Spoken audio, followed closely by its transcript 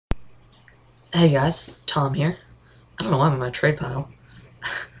Hey guys, Tom here. I don't know why I'm in my trade pile.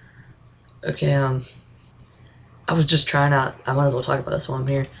 Okay, I was just trying out, I might as well talk about this while I'm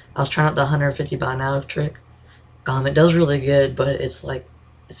here. I was trying out the 150 buy now trick. It does really good, but it's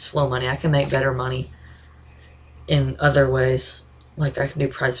slow money. I can make better money in other ways. Like, I can do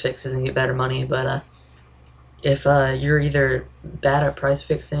price fixes and get better money, but, if, you're either bad at price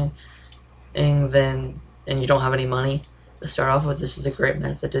fixing, and you don't have any money to start off with, this is a great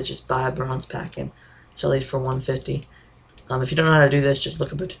method to just buy a bronze pack and sell these for 150. If you don't know how to do this, just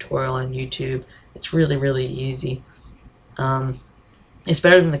look up a tutorial on YouTube. It's really, really easy. It's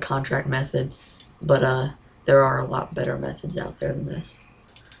better than the contract method, but there are a lot better methods out there than this.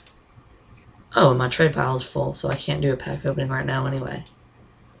 Oh, and my trade pile is full, so I can't do a pack opening right now anyway.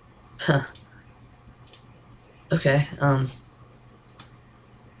 Okay,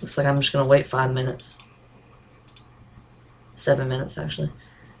 looks like I'm just gonna wait 5 minutes. 7 minutes, actually.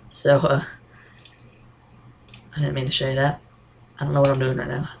 So, I didn't mean to show you that. I don't know what I'm doing right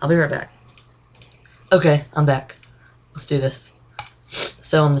now. I'll be right back. Okay, I'm back. Let's do this.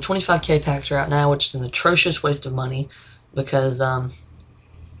 So, the 25k packs are out now, which is an atrocious waste of money, because,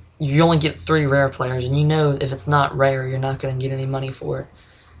 you only get 3 rare players, and you know if it's not rare, you're not going to get any money for it.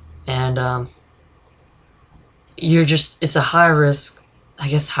 And, it's a high risk, I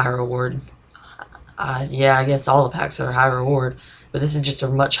guess high reward. Yeah, I guess all the packs are high reward, but this is just a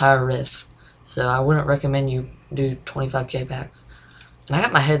much higher risk. So I wouldn't recommend you do 25k packs. And I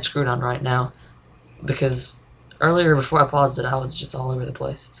got my head screwed on right now, because earlier before I paused it, I was just all over the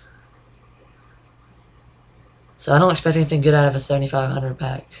place. So I don't expect anything good out of a 7500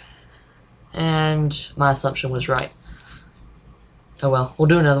 pack. And my assumption was right. Oh well, we'll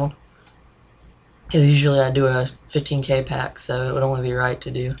do another one. Because usually I do a 15k pack, so it would only be right to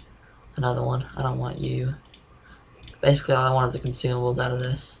do another one. I don't want you. Basically, all I want is the consumables out of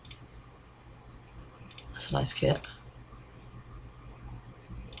this. That's a nice kit.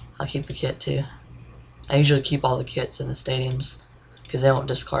 I'll keep the kit too. I usually keep all the kits in the stadiums, because they won't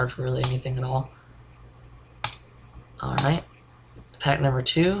discard for really anything at all. Alright. Pack number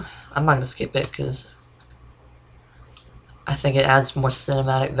 2. I'm not going to skip it, because I think it adds more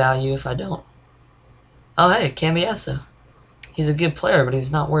cinematic value if I don't. Oh hey, Cambiasso. He's a good player, but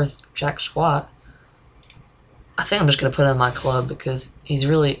he's not worth jack squat. I think I'm just going to put him in my club, because he's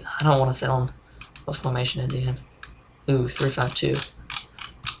really... I don't want to sell him. What formation is he in? Ooh, 3-5-2.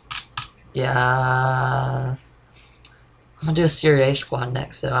 Yeah... I'm going to do a Serie A squad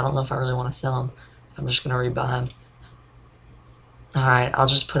next, so I don't know if I really want to sell him. I'm just going to rebuy him. Alright, I'll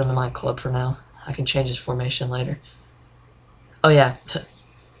just put him in my club for now. I can change his formation later. Oh yeah,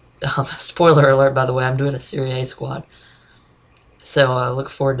 spoiler alert, by the way, I'm doing a Serie A squad. So,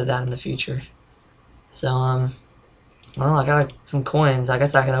 look forward to that in the future. So, well, I got some coins. I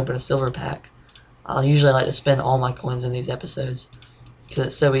guess I can open a silver pack. I'll usually like to spend all my coins in these episodes, because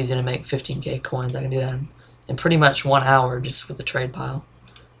it's so easy to make 15k coins. I can do that in pretty much 1 hour just with the trade pile.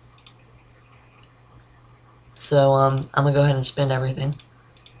 So, I'm gonna go ahead and spend everything.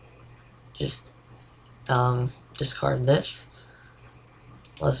 Just, discard this.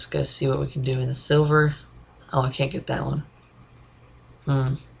 Let's go see what we can do in the silver. Oh, I can't get that one.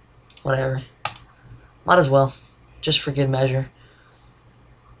 Whatever. Might as well. Just for good measure.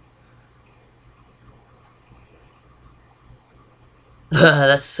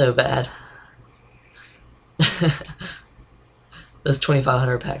 That's so bad. Those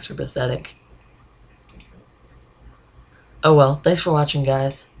 2500 packs are pathetic. Oh well, thanks for watching,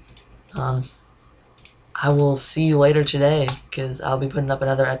 guys. I will see you later today, because I'll be putting up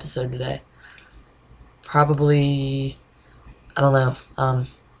another episode today. Probably, I don't know,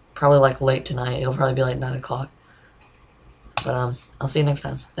 probably like late tonight. It'll probably be like 9 o'clock. But, I'll see you next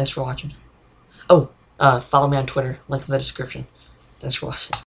time. Thanks for watching. Oh, follow me on Twitter. Link in the description. Thanks for watching.